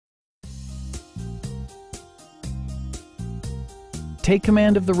Take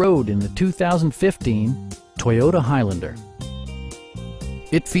command of the road in the 2015 Toyota Highlander.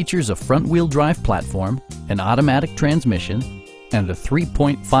 It features a front-wheel drive platform, an automatic transmission, and a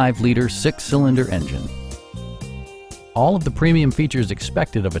 3.5-liter six-cylinder engine. All of the premium features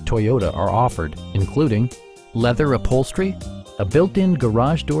expected of a Toyota are offered, including leather upholstery, a built-in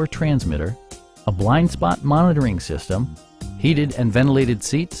garage door transmitter, a blind spot monitoring system, heated and ventilated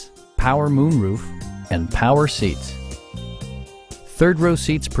seats, power moonroof, and power seats. Third-row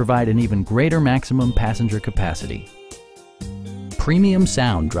seats provide an even greater maximum passenger capacity. Premium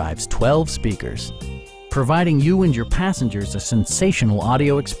sound drives 12 speakers, providing you and your passengers a sensational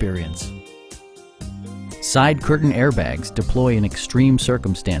audio experience. Side curtain airbags deploy in extreme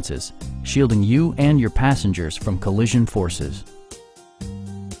circumstances, shielding you and your passengers from collision forces.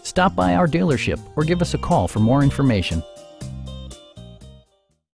 Stop by our dealership or give us a call for more information.